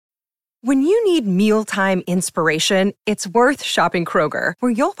When you need mealtime inspiration, it's worth shopping Kroger,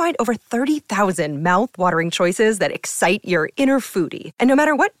 where you'll find over 30,000 mouth-watering choices that excite your inner foodie. And no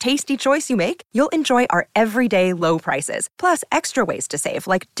matter what tasty choice you make, you'll enjoy our everyday low prices, plus extra ways to save,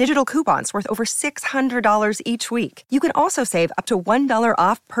 like digital coupons worth over $600 each week. You can also save up to $1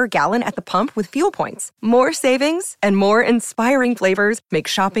 off per gallon at the pump with fuel points. More savings and more inspiring flavors make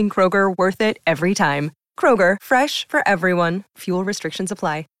shopping Kroger worth it every time. Kroger, fresh for everyone. Fuel restrictions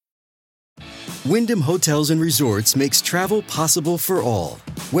apply. Wyndham Hotels & Resorts makes travel possible for all.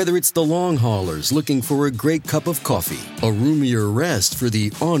 Whether it's the long haulers looking for a great cup of coffee, a roomier rest for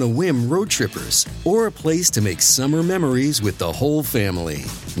the on-a-whim road trippers, or a place to make summer memories with the whole family.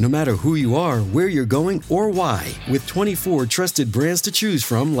 No matter who you are, where you're going, or why, with 24 trusted brands to choose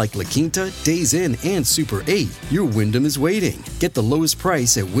from like La Quinta, Days Inn, and Super 8, your Wyndham is waiting. Get the lowest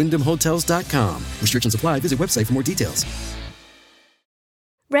price at wyndhamhotels.com. Restrictions apply. Visit website for more details.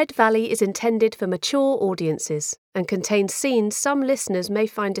 Red Valley is intended for mature audiences and contains scenes some listeners may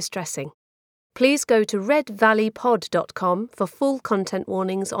find distressing. Please go to redvalleypod.com for full content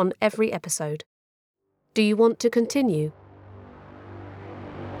warnings on every episode. Do you want to continue?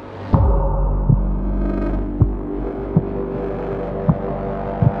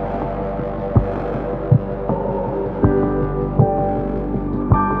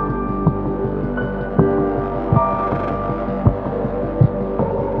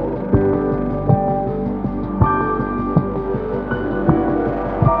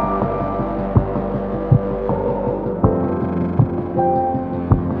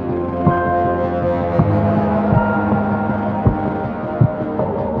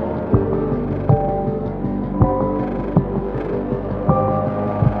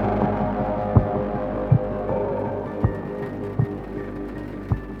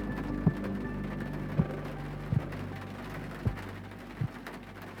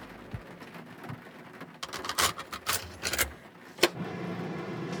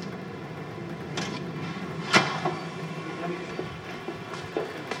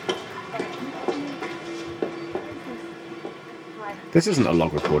 This isn't a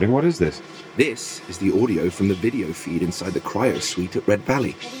log recording, what is this? This is the audio from the video feed inside the cryo suite at Red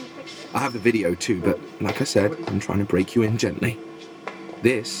Valley. I have the video too, but like I said, I'm trying to break you in gently.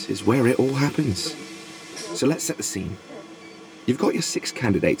 This is where it all happens. So let's set the scene. You've got your 6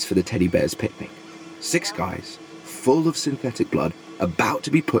 candidates for the teddy bear's picnic. 6 guys, full of synthetic blood, about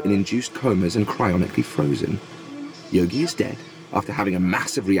to be put in induced comas and cryonically frozen. Yogi is dead after having a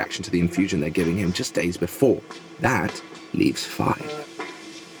massive reaction to the infusion they're giving him just days before. That leaves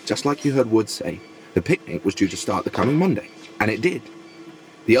 5. Just like you heard Woods say, the picnic was due to start the coming Monday, and it did.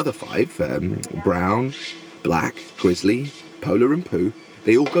 The other 5, Brown, Black, Grizzly, Polar and Pooh,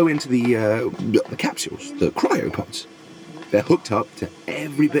 they all go into the capsules, the cryopods. They're hooked up to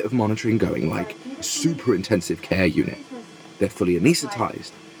every bit of monitoring going, like a super intensive care unit. They're fully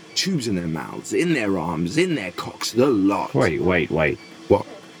anaesthetized, tubes in their mouths, in their arms, in their cocks, the lot. Wait. What?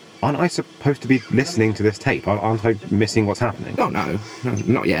 Aren't I supposed to be listening to this tape? Aren't I missing what's happening? Oh, no,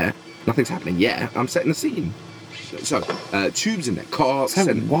 not yet. Nothing's happening yet. I'm setting the scene. So, tubes in their cocks. So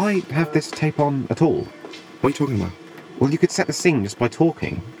and... why have this tape on at all? What are you talking about? Well, you could set the scene just by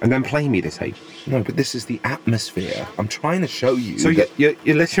talking, and then play me the tape. No, but this is the atmosphere. I'm trying to show you. So that... you're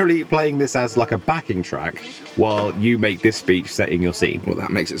literally playing this as like a backing track while you make this speech setting your scene. Well, that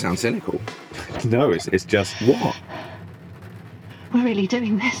makes it sound cynical. No, it's just... What? We're really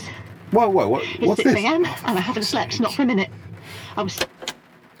doing this. Whoa, what's It's 6 this? a.m. and I haven't slept, not for a minute.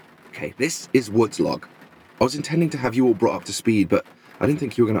 Okay, this is Wood's log. I was intending to have you all brought up to speed, but I didn't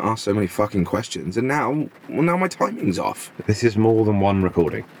think you were going to ask so many fucking questions, and now my timing's off. This is more than one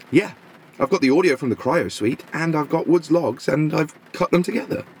recording. Yeah, I've got the audio from the cryo suite, and I've got Wood's logs, and I've cut them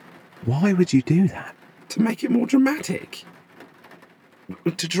together. Why would you do that? To make it more dramatic.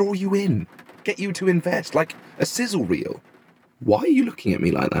 To draw you in. Get you to invest, like a sizzle reel. Why are you looking at me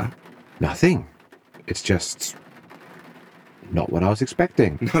like that? Nothing. It's just... not what I was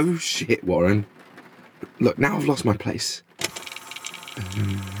expecting. No shit, Warren. Look, now I've lost my place.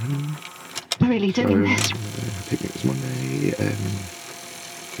 We're really doing this. Picnic was Monday.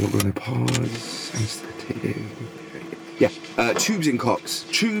 You're going to pause. Anesthetic. Yeah, tubes in cocks.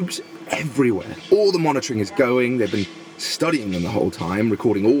 Tubes everywhere. All the monitoring is going. They've been studying them the whole time,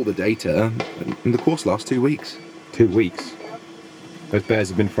 recording all the data. And the course lasts 2 weeks. 2 weeks? Those bears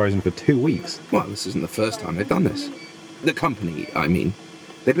have been frozen for 2 weeks. Well, this isn't the first time they've done this. The company, I mean.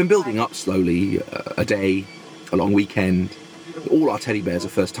 They've been building up slowly, a day, a long weekend. All our teddy bears are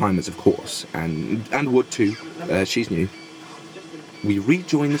first-timers, of course, and Wood too. She's new. We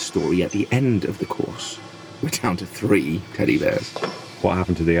rejoin the story at the end of the course. We're down to 3 teddy bears. What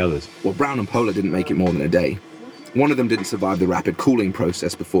happened to the others? Well, Brown and Polar didn't make it more than a day. One of them didn't survive the rapid cooling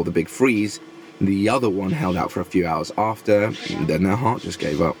process before the big freeze. The other one held out for a few hours after, and then their heart just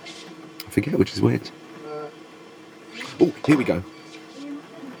gave up. I forget which is which. Oh, here we go.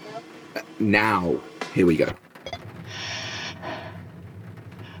 Now, here we go.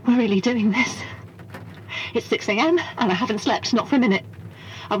 We're really doing this. It's 6 a.m. and I haven't slept, not for a minute.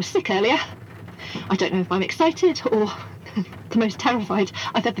 I was sick earlier. I don't know if I'm excited or the most terrified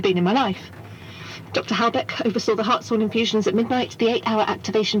I've ever been in my life. Dr. Halbeck oversaw the Hartshorn infusions at midnight. The 8-hour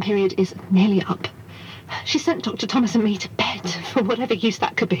activation period is nearly up. She sent Dr. Thomas and me to bed for whatever use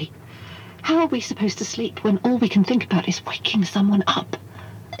that could be. How are we supposed to sleep when all we can think about is waking someone up?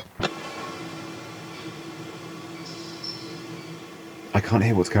 I can't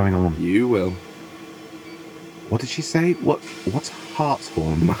hear what's going on. You will. What did she say? What's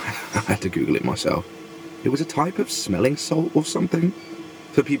hartshorn? I had to Google it myself. It was a type of smelling salt or something.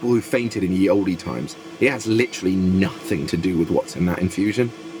 For people who fainted in ye olde times, it has literally nothing to do with what's in that infusion.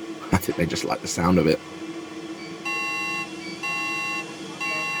 I think they just like the sound of it.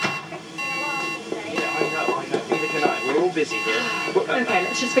 We're all busy here. Okay,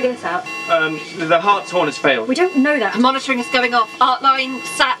 let's just figure this out. The Hartshorn has failed. We don't know that. Monitoring is going off. Art line,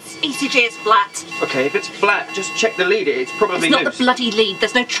 SATs, ECG is flat. Okay, if it's flat, just check the lead. It's probably It's not loose. the bloody lead.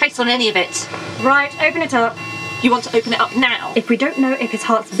 There's no trace on any of it. Right, open it up. You want to open it up now? If we don't know if his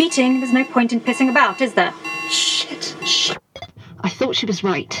heart's beating, there's no point in pissing about, is there? Shit. I thought she was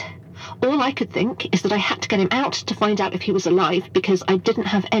right. All I could think is that I had to get him out to find out if he was alive because I didn't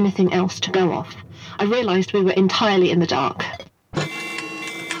have anything else to go off. I realised we were entirely in the dark.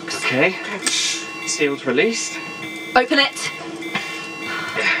 Okay. Seal's released. Open it.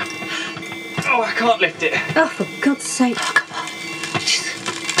 Oh, I can't lift it. Oh, for God's sake.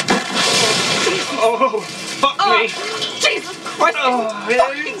 Oh, fuck me. Jesus Christ. Oh,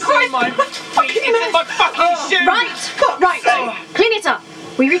 it's in my feet. It's in my fucking shoe. Right. Clean it up.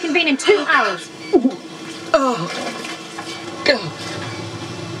 We reconvene in 2 hours.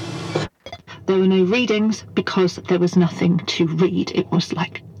 There were no readings because there was nothing to read. It was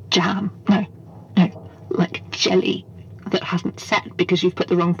like jam. No, like jelly that hasn't set because you've put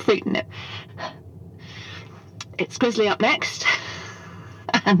the wrong fruit in it. It's Grizzly up next,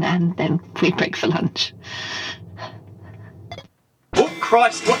 and then we break for lunch. Oh,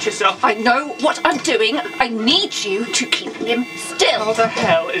 Christ, watch yourself. I know what I'm doing. I need you to keep him still. How the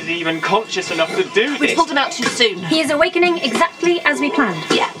hell is he even conscious enough to do We this? pulled him out too soon. He is awakening exactly as we planned.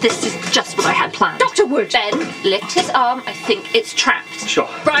 Yeah, this is just what I had planned. Dr. Wood! Ben, lift his arm. I think it's trapped. Sure.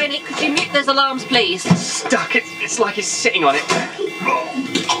 Bryony, could you mute those alarms, please? Stuck. It's like he's sitting on it.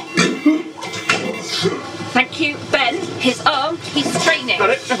 Thank you, Ben. His arm, he's straining. Got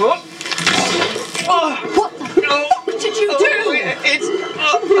it. What? Oh. What the Oh. did you do? It's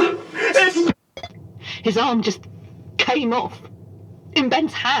His arm just came off in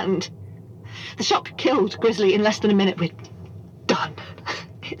Ben's hand. The shock killed Grizzly in less than a minute. We're done.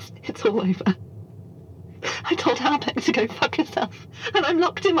 It's all over. I told Halbeck to go fuck herself, and I'm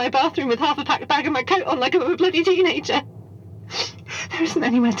locked in my bathroom with half a packed bag and my coat on like I'm a bloody teenager. There isn't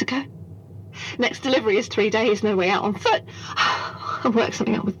anywhere to go. Next delivery is 3 days, no way out on foot. I'll work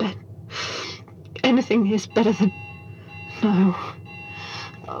something out with Ben. Anything is better than... No.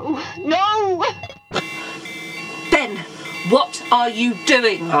 Oh, no! Ben, what are you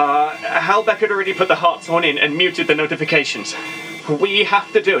doing? Halbeck had already put the Hartshorn in and muted the notifications. We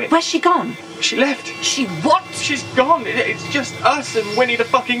have to do it. Where's she gone? She left. She what? She's gone. It's just us and Winnie the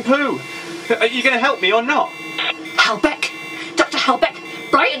fucking Pooh. Are you going to help me or not? Halbeck? Dr. Halbeck?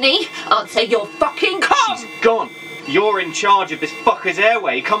 Bryony? Answer your fucking call! She's gone. You're in charge of this fucker's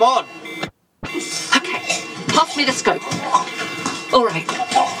airway. Come on. Okay, pass me the scope. All right.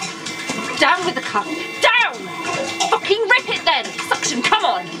 Down with the cuff. Down! Fucking rip it then! Suction, come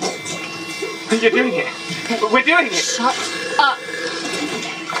on! You're doing it. We're doing it. Shut up.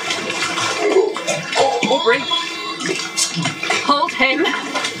 Aubrey. Hold him.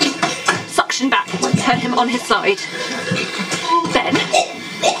 Suction back. Turn him on his side. Ben?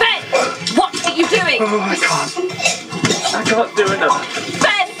 Ben! What are you doing? Oh, I can't do another.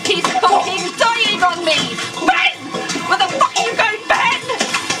 Ben! He's fucking dying on me! Ben! Where the fuck are you going, Ben?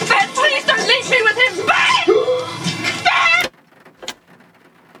 Ben, please don't leave me with him! Ben! Ben!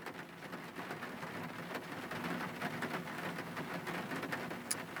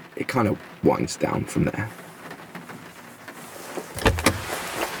 It kind of winds down from there.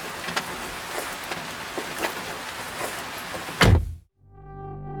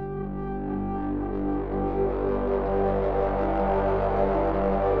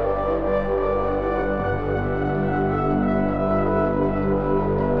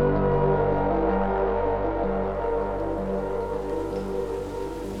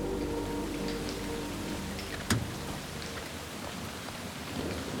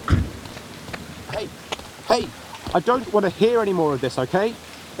 I don't want to hear any more of this, okay?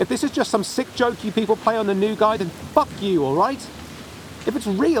 If this is just some sick joke you people play on the new guy, then fuck you, alright? If it's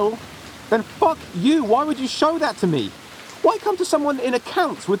real, then fuck you. Why would you show that to me? Why come to someone in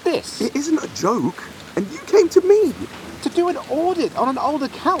accounts with this? It isn't a joke, and you came to me. To do an audit on an old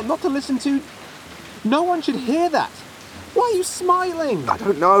account, not to listen to... No one should hear that. Why are you smiling? I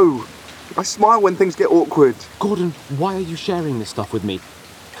don't know. I smile when things get awkward. Gordon, why are you sharing this stuff with me?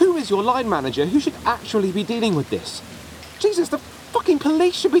 Who is your line manager? Who should actually be dealing with this? Jesus, the fucking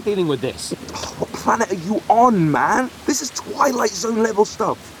police should be dealing with this. What planet are you on, man? This is Twilight Zone level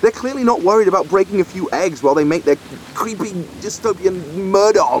stuff. They're clearly not worried about breaking a few eggs while they make their creepy dystopian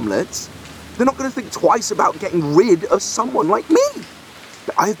murder omelets. They're not going to think twice about getting rid of someone like me.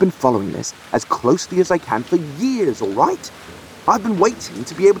 I've been following this as closely as I can for years, all right? I've been waiting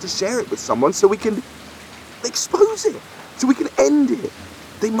to be able to share it with someone so we can expose it, so we can end it.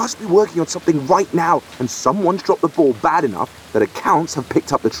 They must be working on something right now, and someone's dropped the ball bad enough that accounts have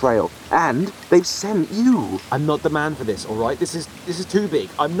picked up the trail, and they've sent you. I'm not the man for this, all right? This is too big.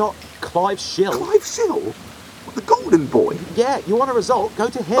 I'm not Clive Schill. Clive Schill? The golden boy? Yeah, you want a result? Go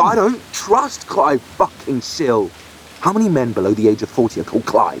to him. I don't trust Clive fucking Schill. How many men below the age of 40 are called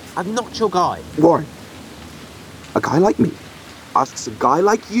Clive? I'm not your guy. Warren, a guy like me asks a guy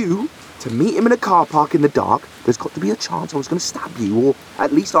like you to meet him in a car park in the dark. There's got to be a chance I was going to stab you, or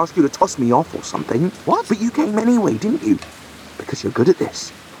at least ask you to toss me off or something. What? But you came anyway, didn't you? Because you're good at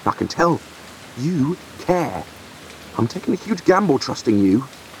this. I can tell. You care. I'm taking a huge gamble trusting you.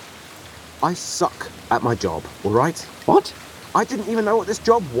 I suck at my job, all right? What? I didn't even know what this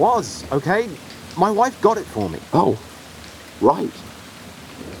job was, okay? My wife got it for me. Oh, right.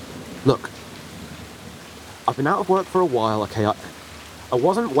 Look, I've been out of work for a while, okay? I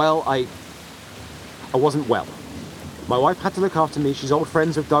wasn't well, I wasn't well. My wife had to look after me. She's old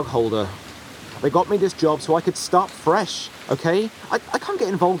friends with Doug Holder. They got me this job so I could start fresh, okay? I can't get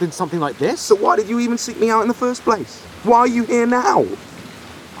involved in something like this. So why did you even seek me out in the first place? Why are you here now?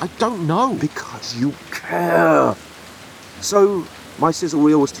 I don't know. Because you care. So, my sizzle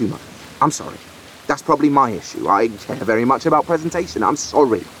reel was too much. I'm sorry. That's probably my issue. I care very much about presentation. I'm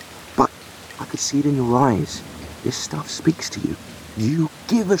sorry. But I could see it in your eyes. This stuff speaks to you. You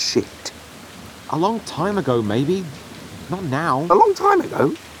give a shit. A long time ago, maybe. Not now. A long time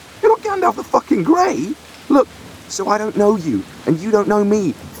ago? You're not Gandalf the fucking Grey. Look, so I don't know you, and you don't know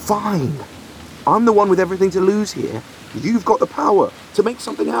me. Fine. I'm the one with everything to lose here. You've got the power to make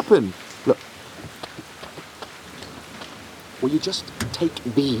something happen. Look. Will you just take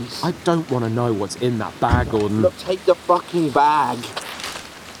these? I don't want to know what's in that bag, Gordon. Look, take the fucking bag.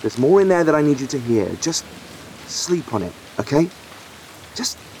 There's more in there that I need you to hear. Just sleep on it, okay?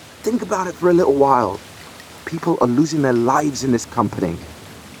 Just think about it for a little while. People are losing their lives in this company.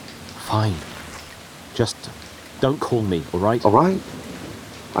 Fine. Just don't call me, all right? All right.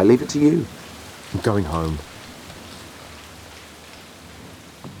 I leave it to you. I'm going home.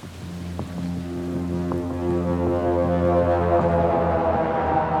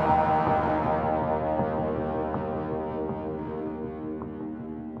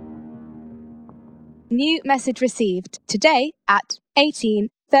 New message received today at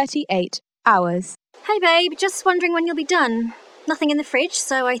 18:38 hours. Hey babe, just wondering when you'll be done. Nothing in the fridge,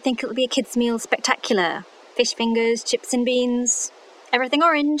 so I think it'll be a kids' meal spectacular. Fish fingers, chips and beans, everything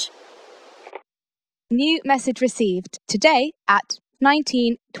orange. New message received today at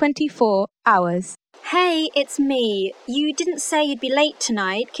 19:24 hours. Hey, it's me. You didn't say you'd be late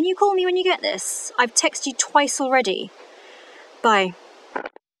tonight. Can you call me when you get this? I've texted you twice already. Bye.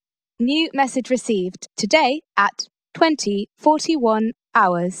 New message received today at 20:41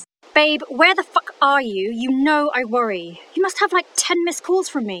 hours. Babe, where the fuck are you? You know I worry. You must have like 10 missed calls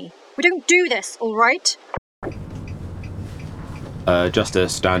from me. We don't do this, all right? Just a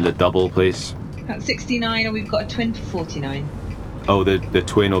standard double, please. That's 69, and we've got a twin for 49. Oh, the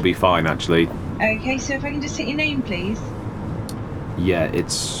twin will be fine, actually. Okay, so if I can just take your name, please. Yeah,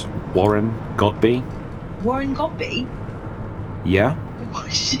 it's Warren Godby. Warren Godby? Yeah? Oh,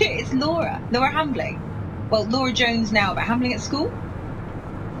 shit, it's Laura. Laura Hambling. Well, Laura Jones now, but Hambling at school?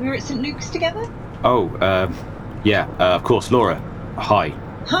 We were at St. Luke's together? Oh, yeah, of course, Laura. Hi.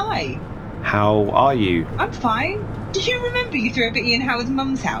 Hi. How are you? I'm fine. Did you remember you threw a bit in Howard's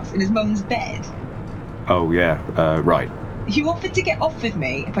mum's house, in his mum's bed? Oh, yeah, right. You offered to get off with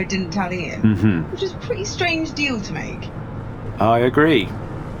me if I didn't tell Ian. Mm-hmm. Which is a pretty strange deal to make. I agree.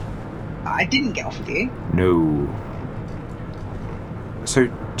 I didn't get off with you. No. So,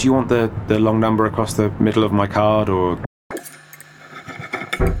 do you want the long number across the middle of my card, or...?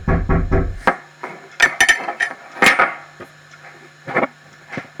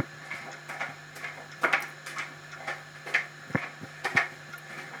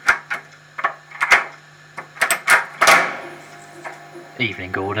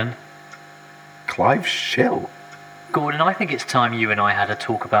 Evening, Gordon. Clive Shill? Gordon, I think it's time you and I had a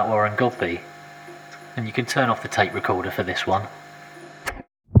talk about Warren Godby. And you can turn off the tape recorder for this one.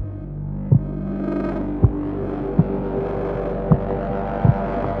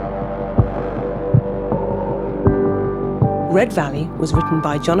 Red Valley was written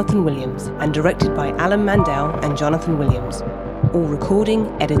by Jonathan Williams and directed by Alan Mandel and Jonathan Williams. All recording,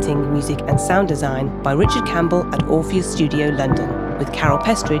 editing, music and sound design by Richard Campbell at Orpheus Studio London, with Carol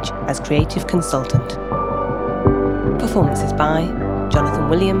Pestridge as creative consultant. Performances by Jonathan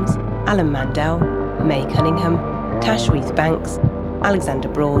Williams, Alan Mandel, May Cunningham, Tash Reith Banks, Alexander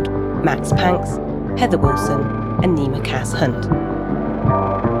Broad, Max Panks, Heather Wilson and Nima Cass Hunt.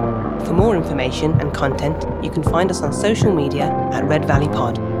 For more information and content, you can find us on social media at Red Valley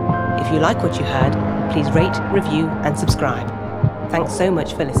Pod. If you like what you heard, please rate, review and subscribe. Thanks so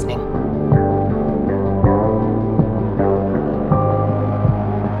much for listening.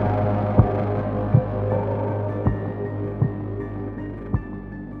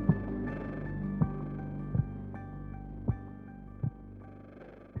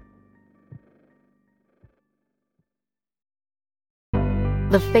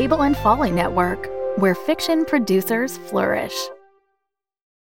 The Fable and Folly Network, where fiction producers flourish.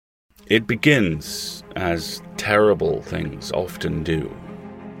 It begins, as terrible things often do,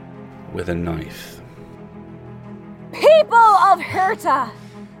 with a knife. People of Hirta,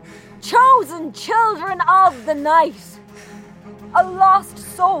 chosen children of the night, a lost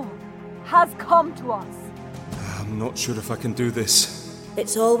soul has come to us. I'm not sure if I can do this.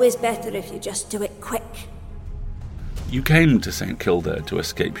 It's always better if you just do it quick. You came to St. Kilda to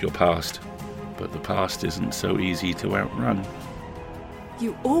escape your past, but the past isn't so easy to outrun.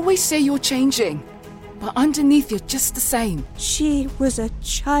 You always say you're changing, but underneath you're just the same. She was a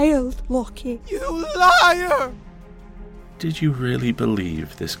child, Lockie. You liar! Did you really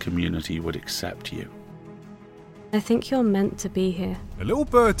believe this community would accept you? I think you're meant to be here. A little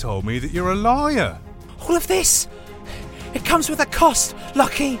bird told me that you're a liar. All of this, it comes with a cost,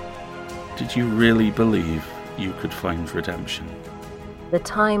 Lockie. Did you really believe you could find redemption? The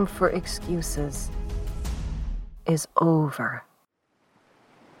time for excuses is over.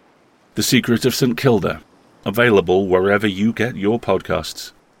 The Secret of St. Kilda, available wherever you get your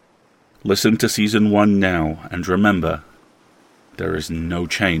podcasts. Listen to Season 1 now, and remember, there is no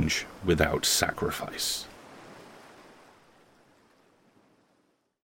change without sacrifice.